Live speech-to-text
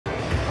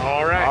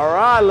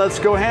right, let's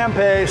go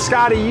Handpay.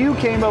 Scotty, you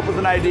came up with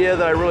an idea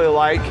that I really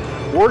like.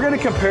 We're gonna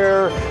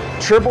compare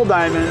triple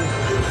diamond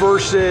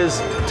versus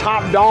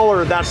top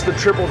dollar. That's the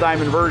triple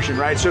diamond version,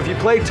 right? So if you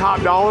play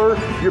top dollar,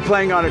 you're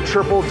playing on a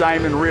triple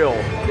diamond reel.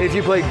 If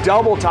you play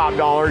double top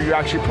dollar, you're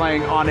actually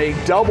playing on a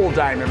double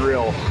diamond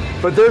reel.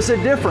 But there's a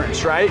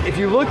difference, right? If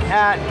you look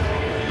at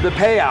the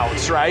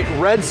payouts, right?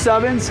 Red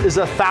sevens is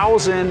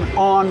 1,000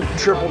 on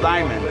triple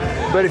diamond.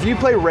 But if you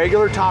play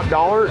regular top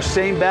dollar,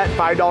 same bet,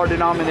 $5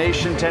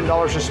 denomination,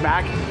 $10 a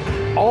smack,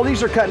 all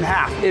these are cut in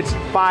half. It's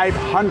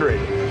 500.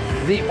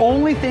 The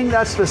only thing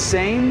that's the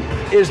same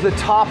is the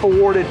top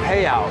awarded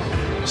payout.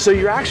 So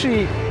you're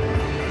actually,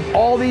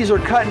 all these are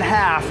cut in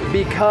half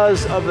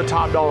because of the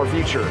top dollar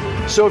feature.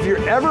 So if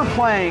you're ever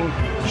playing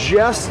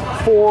just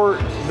for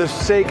the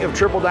sake of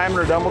triple diamond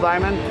or double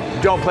diamond,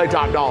 don't play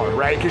top dollar,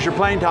 right? Because you're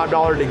playing top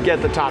dollar to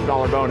get the top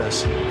dollar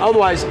bonus.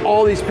 Otherwise,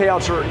 all these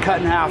payouts are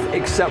cut in half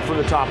except for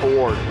the top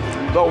award.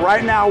 But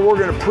right now, we're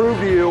gonna prove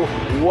to you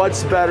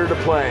what's better to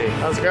play.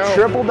 Let's go.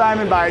 Triple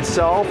diamond by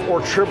itself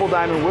or triple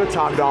diamond with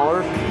top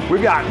dollar.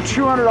 We've got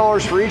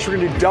 $200 for each. We're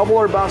gonna do double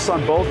or bust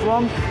on both of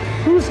them.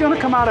 Who's gonna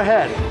come out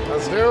ahead?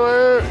 Let's do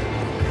it.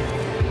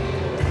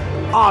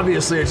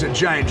 Obviously, it's a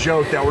giant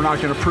joke that we're not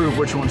gonna prove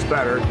which one's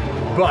better,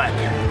 but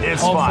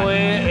it's fun. Hopefully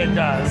it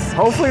does.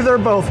 Hopefully they're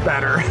both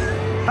better.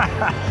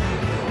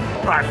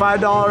 All right,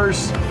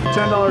 $5,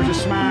 $10 a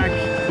smack.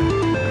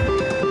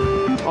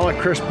 I'll let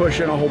Chris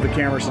push in. I'll hold the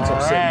camera since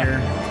I'm sitting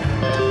here.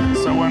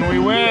 So when we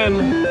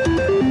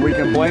win, we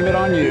can blame it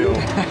on you.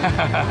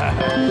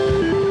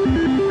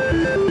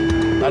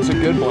 That's a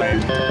good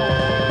blame.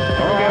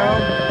 There we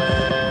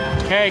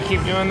go. Okay,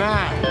 keep doing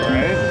that. All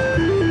right.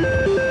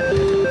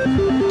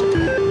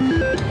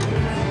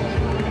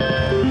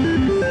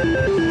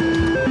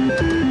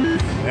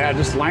 Yeah,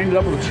 just lined it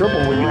up with a triple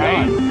when you're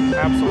done.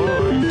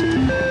 Absolutely.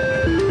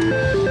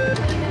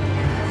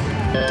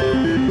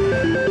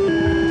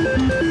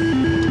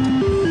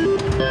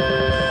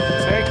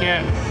 Take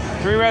it.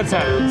 3 red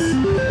sevens.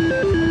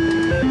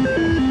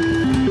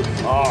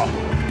 Oh.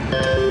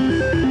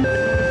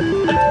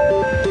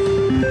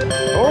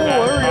 Oh,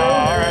 there we go.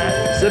 All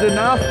right. Is it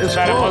enough? It's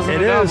close.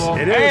 It is.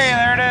 It is. Hey,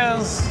 there it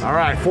is. All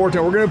right,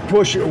 410. We're gonna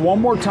push it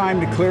one more time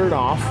to clear it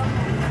off,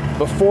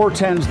 but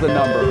 410's the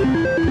number.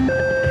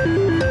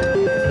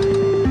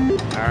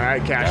 All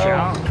right, cash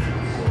out.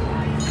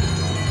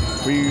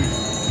 We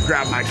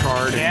grab my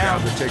card and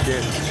grab the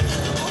ticket.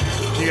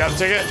 You got the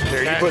ticket?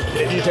 Here,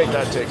 you take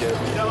that ticket.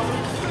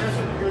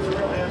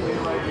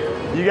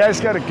 You guys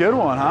got a good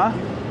one, huh?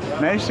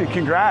 Nice,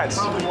 congrats.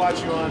 We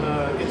watch you on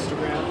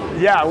Instagram.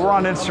 Yeah, we're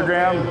on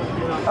Instagram.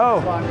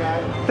 Oh,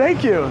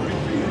 thank you.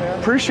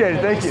 Appreciate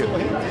it, thank you.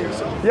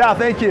 Yeah,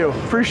 thank you,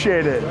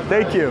 appreciate it,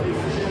 thank you.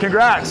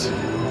 Congrats.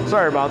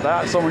 Sorry about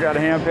that, someone got a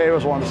Handpay,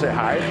 was wanting to say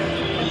hi.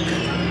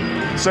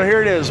 So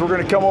here it is, we're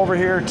gonna come over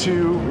here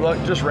to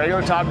just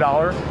regular top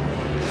dollar,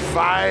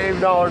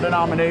 $5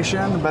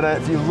 denomination, but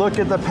if you look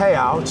at the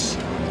payouts,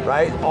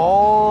 right,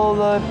 all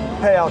the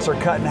payouts are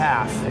cut in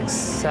half.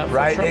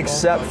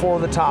 Except for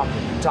the top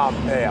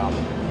payout.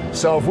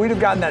 So if we'd have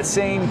gotten that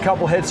same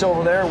couple hits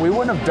over there, we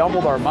wouldn't have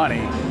doubled our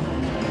money.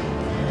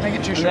 Can I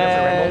get 2 sugar-free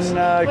Red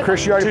Bulls?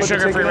 Chris, you already put the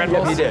sugar-free Red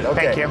Bulls? Yep, he did,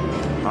 okay. Thank you.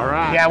 All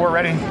right. Yeah, we're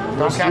ready.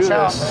 Don't cash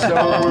out. So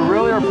we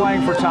really are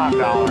playing for top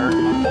dollar.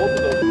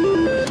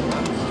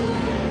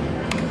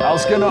 I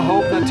was gonna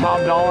hope that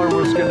top dollar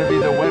was gonna be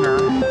the winner.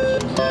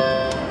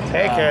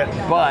 Take it.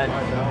 But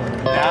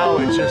now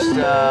it's just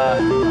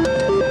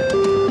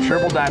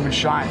triple diamond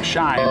shine.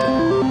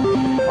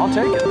 I'll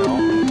take it though.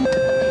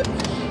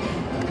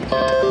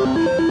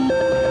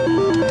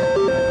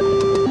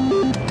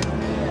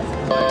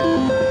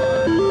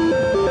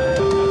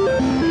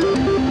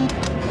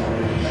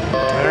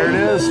 There it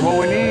is, what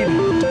we need.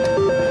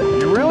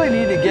 You really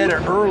need to get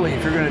it early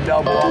if you're gonna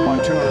double up on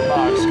 200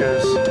 bucks,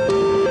 because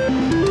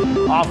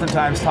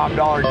oftentimes top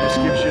dollar just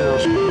gives you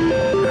those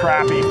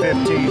crappy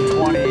 15,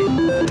 20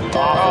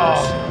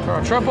 offers. Throw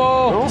a triple.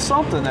 A little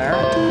something there.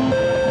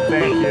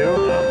 Thank you.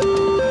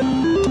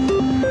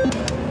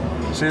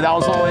 See, that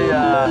was only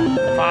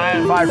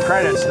 5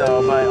 credits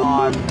though, but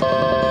on,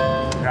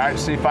 right,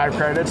 see 5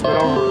 credits, but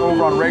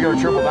over on regular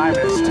triple diamond,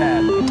 it's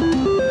 10.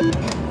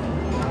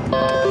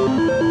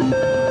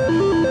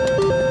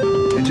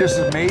 It just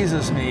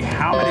amazes me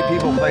how many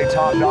people play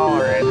top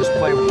dollar and just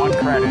play 1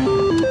 credit.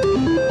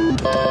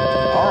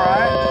 All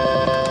right.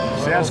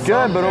 See, that's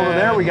good, but over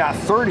there we got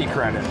 30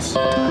 credits.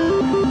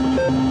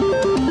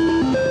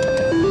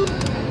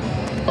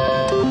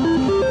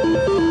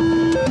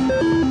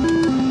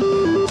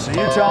 So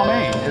you tell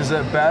me, is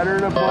it better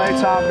to play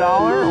top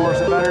dollar or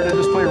is it better to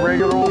just play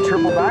regular old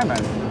triple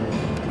diamond?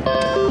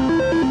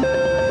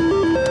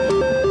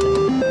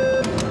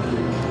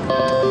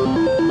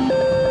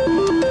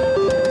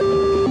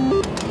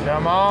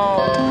 Come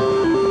on.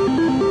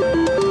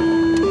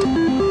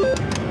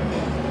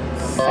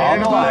 All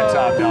the line,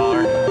 top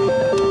dollar.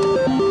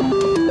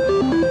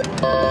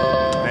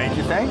 Thank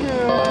you, thank you.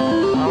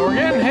 Well, we're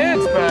getting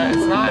hits, but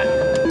it's not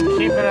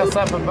keeping us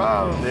up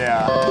above.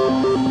 Yeah.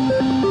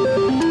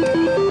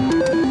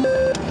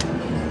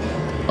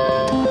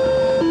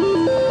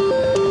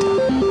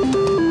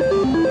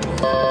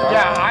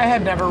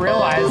 never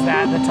realized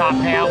that the top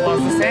payout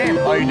was the same.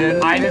 Oh, you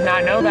didn't? I did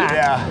not know that.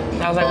 Yeah.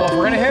 And I was like, well, if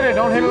we're gonna hit it,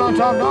 don't hit it on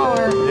top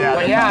dollar. Yeah.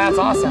 But yeah, that's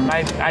awesome.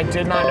 I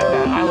did not know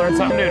that. I learned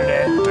something new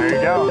today. There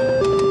you go.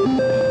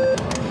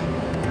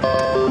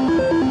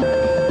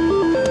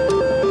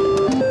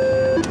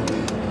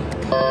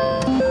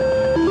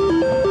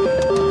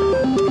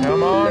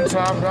 Come on,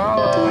 top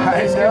dollar.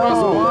 Please give us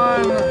know.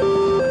 one.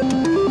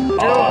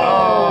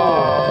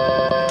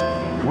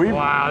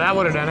 Wow, that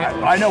would have done it.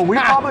 I know, we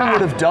probably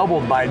would have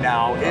doubled by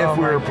now if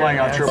we were playing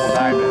on triple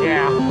diamond.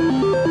 Yeah.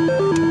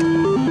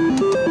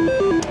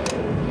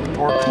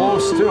 Or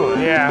close to it.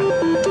 Yeah.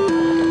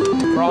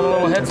 For all the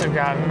little hits we've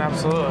gotten,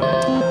 absolutely.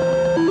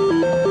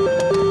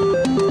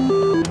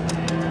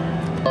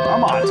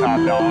 Come on,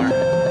 top dollar.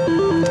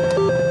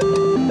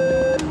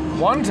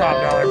 One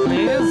top dollar,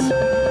 please.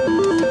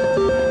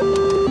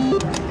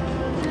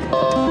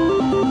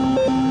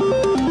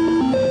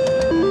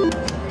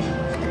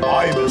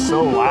 Volume is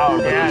so loud,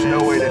 but Yeah, there's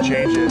no way to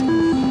change it.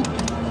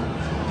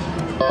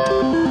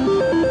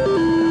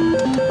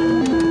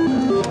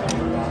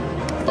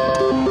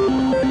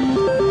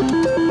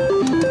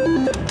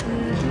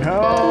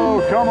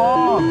 No, come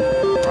on.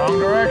 Wrong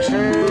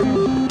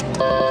direction.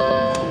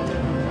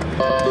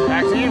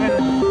 Back to even.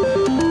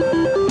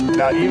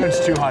 Now, even's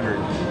 200.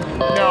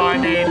 No, I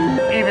mean,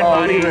 even Oh,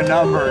 money. even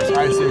numbers.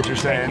 I see what you're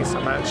saying. Thank you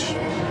so much.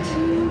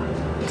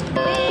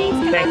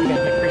 Thank you,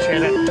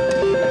 appreciate it.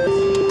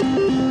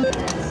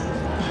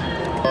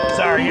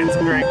 Sorry, getting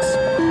some drinks.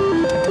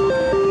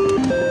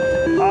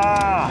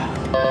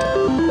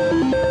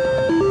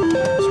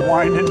 It's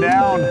winding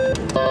down.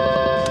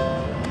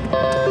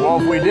 Well,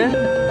 if we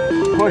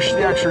didn't push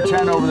the extra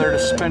 10 over there to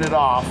spin it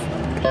off,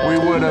 we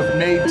would have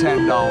made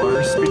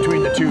 $10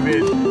 between the two.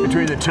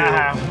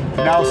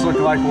 Now it's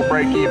looking like we'll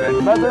break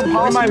even, but there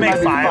possibly might make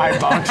be $5.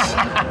 $5.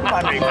 We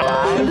might make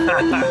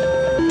 $5.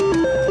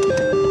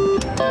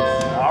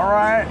 All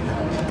right.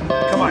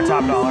 Come on,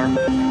 top dollar.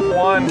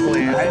 One,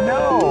 please. I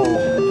know.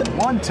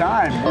 One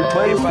time we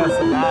played for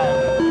that.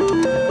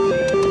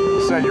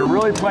 Said you're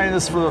really playing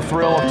this for the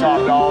thrill of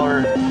top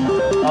dollar.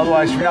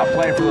 Otherwise, if you're not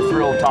playing for the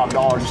thrill of top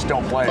dollar, just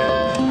don't play it.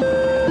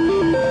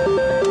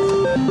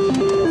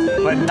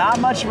 But not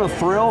much of a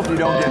thrill if you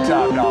don't get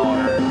top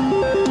dollar.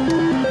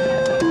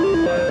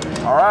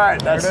 All right,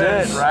 that's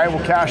it, right?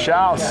 We'll cash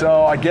out.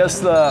 So I guess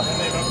the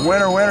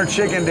winner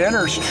chicken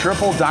dinner is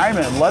triple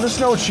diamond. Let us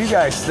know what you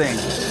guys think.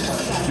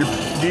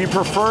 Do you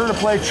prefer to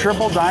play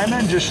triple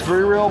diamond, just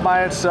 3-reel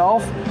by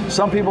itself?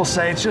 Some people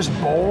say it's just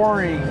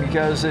boring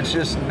because it's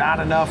just not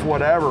enough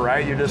whatever,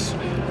 right? You're just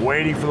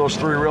waiting for those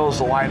 3 reels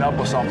to line up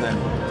with something.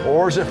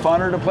 Or is it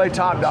funner to play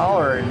top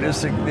dollar and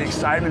just the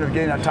excitement of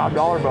getting that top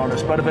dollar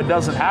bonus? But if it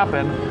doesn't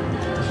happen,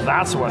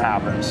 that's what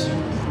happens.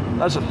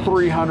 That's a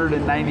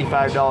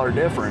 $395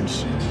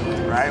 difference,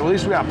 right? At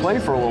least we got to play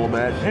for a little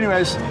bit.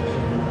 Anyways,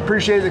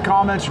 appreciate the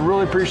comments,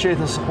 really appreciate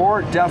the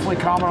support. Definitely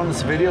comment on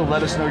this video,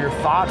 let us know your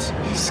thoughts.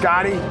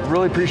 Scotty,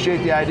 really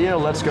appreciate the idea.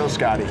 Let's go,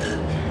 Scotty.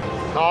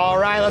 All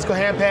right, let's go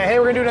Handpay. Hey,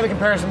 we're gonna do another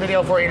comparison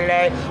video for you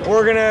today.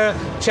 We're gonna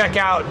check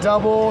out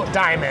Double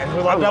Diamond.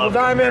 We love Double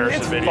Diamond.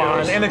 It's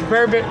fun. And the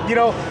comparison, you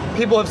know,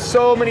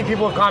 so many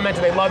people have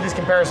commented they love these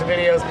comparison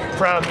videos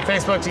from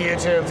Facebook to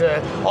YouTube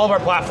to all of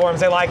our platforms.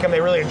 They like them, they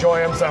really enjoy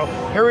them. So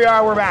here we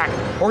are, we're back.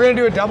 We're gonna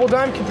do a double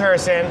diamond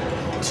comparison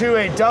to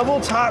a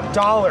double top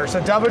dollar. So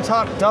double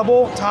top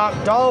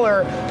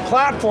dollar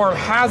platform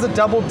has a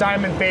double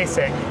diamond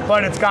basic,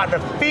 but it's got the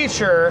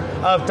feature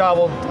of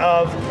double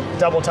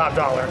top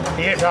dollar,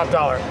 the hit top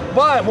dollar.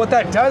 But what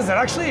that does, that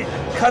actually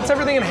cuts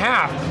everything in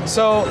half.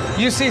 So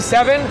you see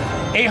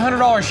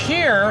 $800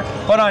 here,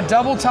 but on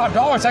double top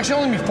dollar, it's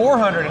actually only gonna be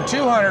 $400 and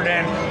 $200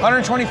 and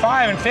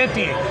 $125 and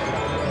 $50.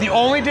 The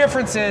only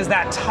difference is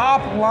that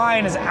top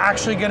line is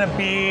actually gonna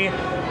be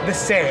the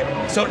same.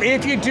 So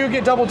if you do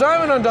get double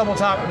diamond on double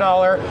top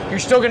dollar, you're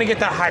still gonna get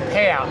that high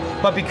payout.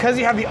 But because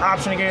you have the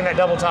option of getting that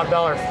double top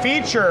dollar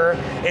feature,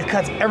 it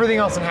cuts everything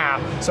else in half.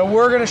 So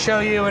we're gonna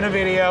show you in a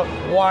video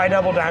why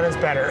double diamond's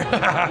better.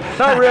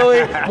 Not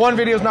really, one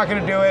video's not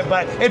gonna do it,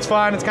 but it's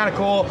fun, it's kinda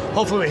cool.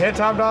 Hopefully we hit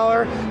top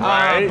dollar,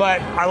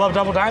 but I love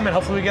double diamond.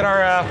 Hopefully we get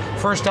our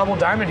first double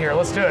diamond here.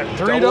 Let's do it.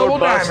 3 double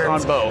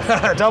diamonds. On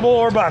both. Double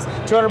or bust.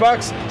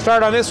 $200,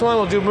 start on this one,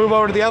 we'll move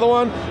over to the other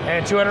one,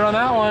 and 200 on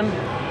that one.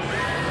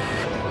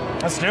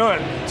 Let's do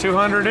it.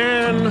 200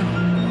 in.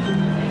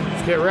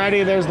 Let's get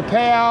ready. There's the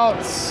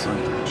payouts.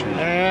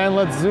 And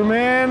let's zoom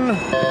in.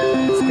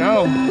 Let's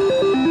go.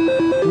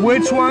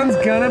 Which one's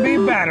gonna be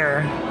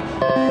better?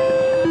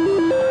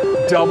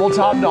 Double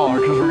top dollar,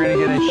 because we're gonna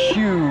get a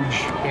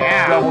huge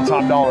double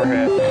top dollar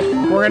hit.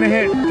 We're gonna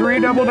hit 3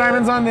 double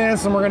diamonds on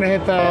this, and we're gonna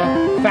hit the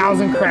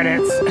 1,000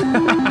 credits.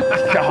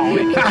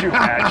 Golly, could you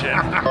imagine?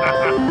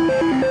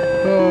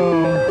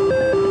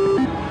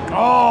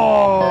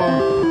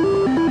 Oh.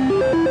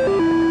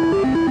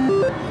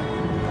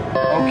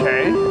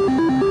 Okay.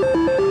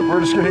 We're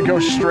just gonna go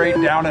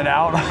straight down and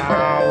out.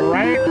 All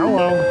right.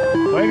 Hello.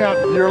 Wake up.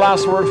 Your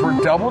last words were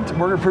double.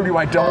 We're gonna prove to you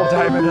why double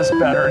diamond is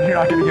better, and you're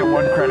not gonna get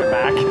 1 credit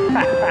back.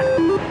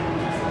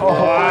 Oh,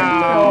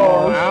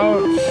 wow.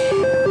 Ouch.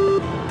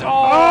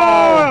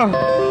 Oh!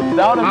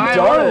 That would have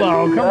done it.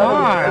 Low. Come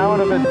on.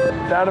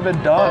 That would have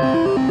been done.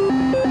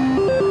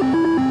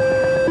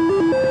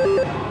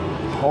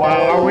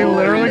 Wow, are we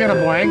literally gonna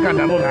blank on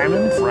double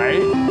diamonds?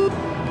 Right?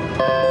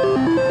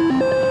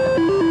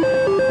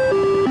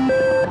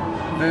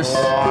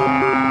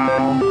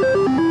 Wow.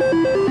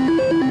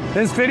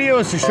 This video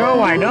is to show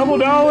why double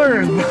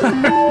dollars,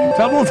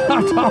 double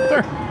top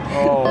dollar.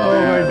 Oh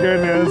my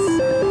goodness.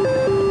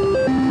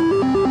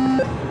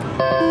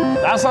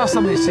 That's not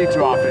something you see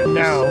too often.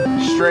 No.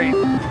 Just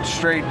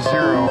straight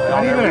zero.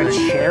 Not even a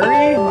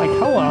cherry? Like,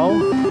 hello.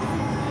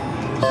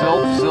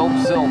 Zilch,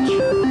 zilch, zilch.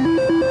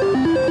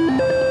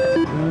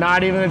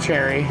 Not even a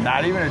cherry.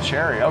 Not even a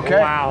cherry. Okay.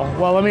 Wow.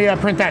 Well, let me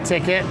print that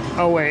ticket.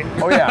 Oh, wait.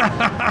 Oh, yeah.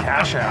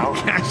 Cash out.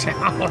 Cash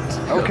out.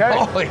 Okay.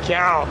 Holy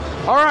cow.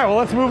 All right, well,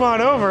 let's move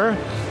on over.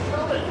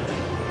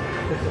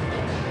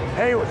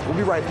 Hey, we'll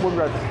be right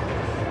there.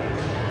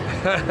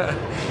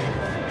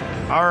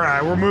 All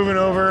right, we're moving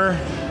over.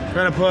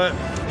 Gonna put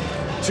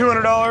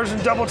 $200 in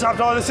double top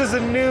dollar. This is a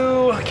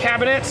new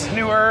cabinet,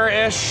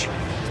 newer-ish.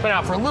 It's been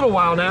out for a little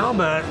while now,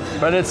 but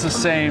it's the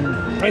same.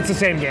 It's the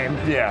same game.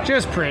 Yeah.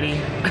 Just pretty.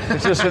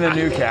 It's just in a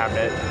new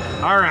cabinet.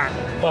 All right.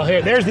 Well,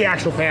 there's the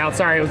actual payout.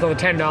 Sorry, it was on the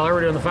 $10.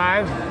 We're doing the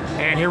 5.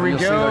 And here we You'll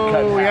see they're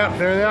cut in go. Yep, half.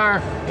 there they are.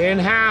 In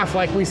half,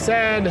 like we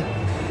said.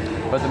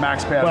 But the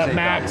max payout But is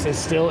max is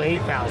still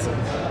 8,000.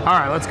 All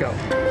right, let's go.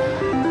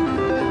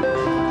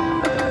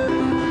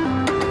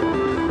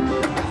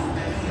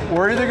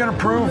 We're either going to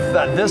prove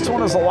that this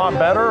one is a lot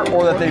better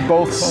or that they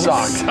both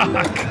suck.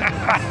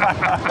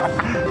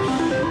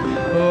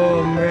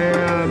 Oh,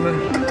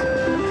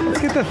 man.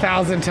 Let's get the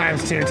 1,000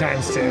 times 2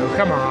 times 2.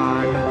 Come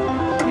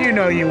on. You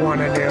know you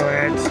want to do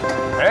it.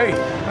 Hey.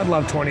 I'd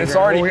love 20. It's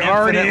already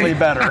infinitely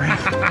better.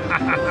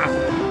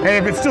 Hey,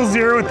 if it's still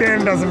 0 at the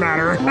end, doesn't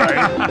matter. Right.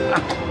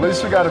 At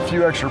least we got a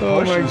few extra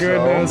pushes. Oh, my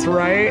goodness,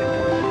 right?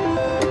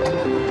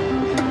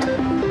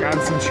 Got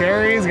some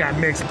cherries, got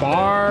mixed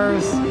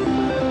bars.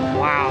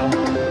 Wow.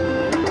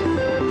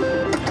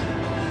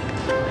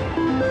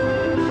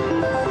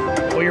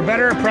 Well, you're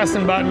better at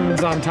pressing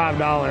buttons on top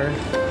dollar.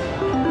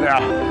 Yeah.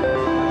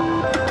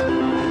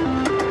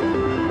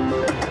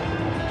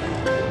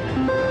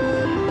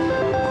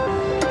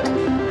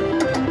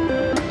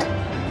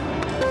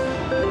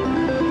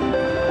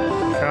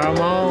 Come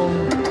on.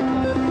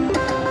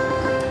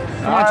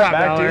 All right, top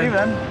back dollar. to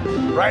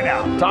even. Right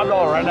now. Top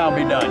dollar right now,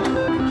 be done.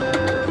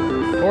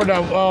 Or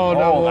double. Oh,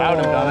 double. that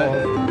would have done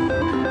it.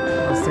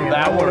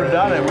 That would have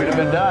done it. We'd have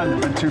been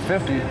done at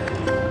 250.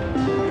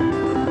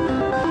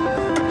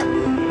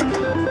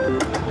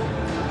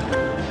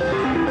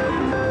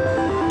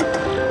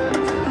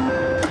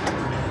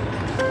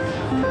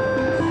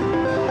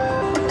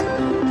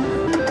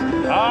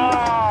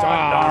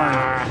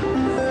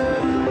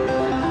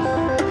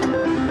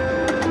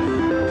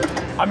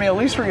 I mean, at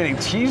least we're getting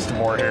teased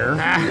more here.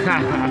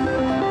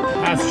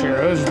 That's true.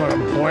 There's just a lot of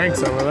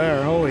blanks over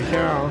there. Holy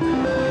cow.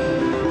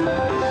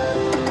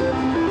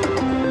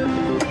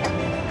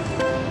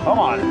 Come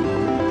on.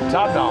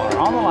 Top dollar.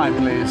 On the line,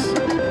 please.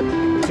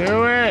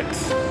 Do it.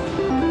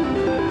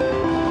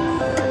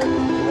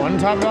 One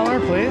top dollar,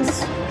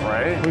 please.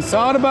 Right. We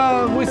saw it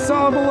above. We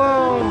saw it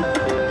below.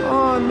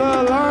 On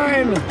the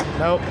line.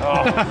 Nope.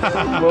 Oh.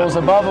 Well, it was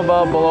above,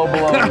 below.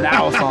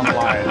 Now it's on the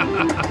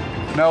line.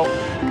 Nope.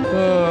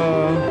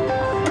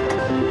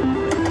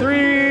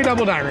 3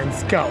 double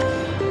diamonds. Go.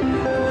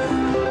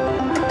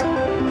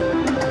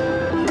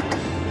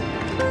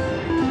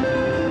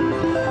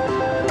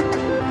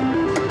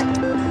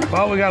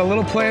 Well, we got a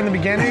little play in the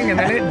beginning, and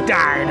then it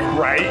died.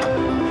 Right.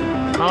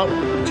 Oh,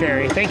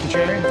 cherry. Thank you,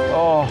 cherry.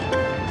 Oh.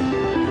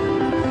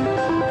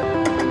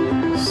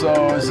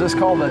 So is this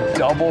called a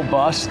double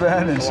bust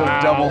then? Instead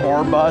of double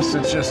or bust,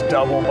 it's just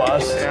double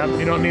bust? Yep,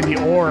 you don't need the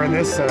or in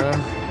this.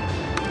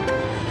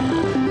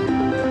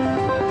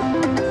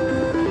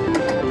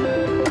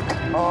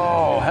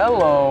 Oh,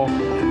 hello.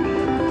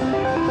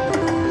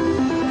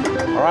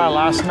 All right,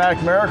 last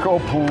smack miracle,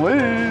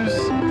 please.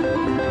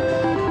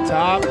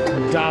 Top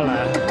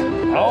dollar.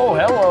 Oh,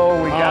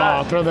 hello. We got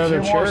I'll throw the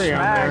other two more cherry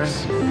on there.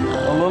 smacks.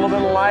 A little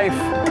bit of life.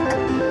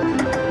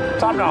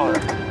 Top dollar.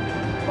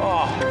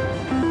 Oh,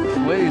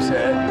 please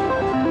hit.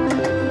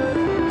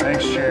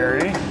 Thanks,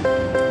 Cherry.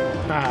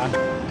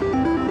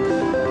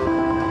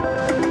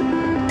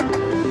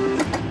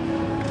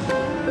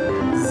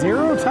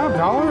 Zero top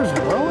dollars?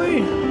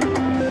 Really?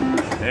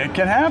 It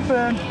can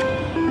happen.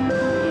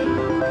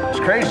 It's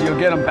crazy. You'll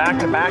get them back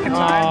to back at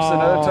times,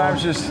 and other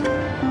times just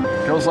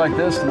goes like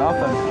this,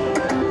 nothing.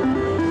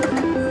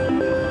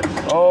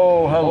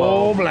 Oh,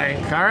 hello. Oh,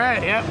 blank. All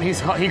right. Yep.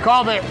 He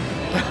called it.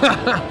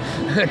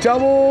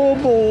 Double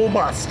bull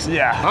bust.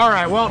 Yeah. All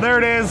right. Well, there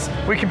it is.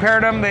 We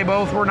compared them. They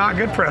both were not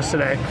good for us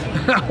today.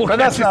 But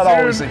that's not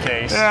always the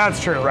case. Yeah,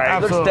 that's true. Right.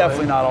 Absolutely. That's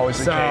definitely not always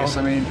the case.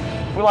 I mean,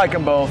 we like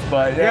them both,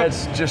 but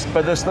it's just,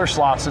 but they're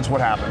slots. It's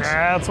what happens.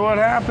 That's what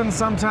happens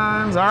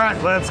sometimes. All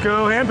right. Let's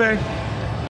go Handpay.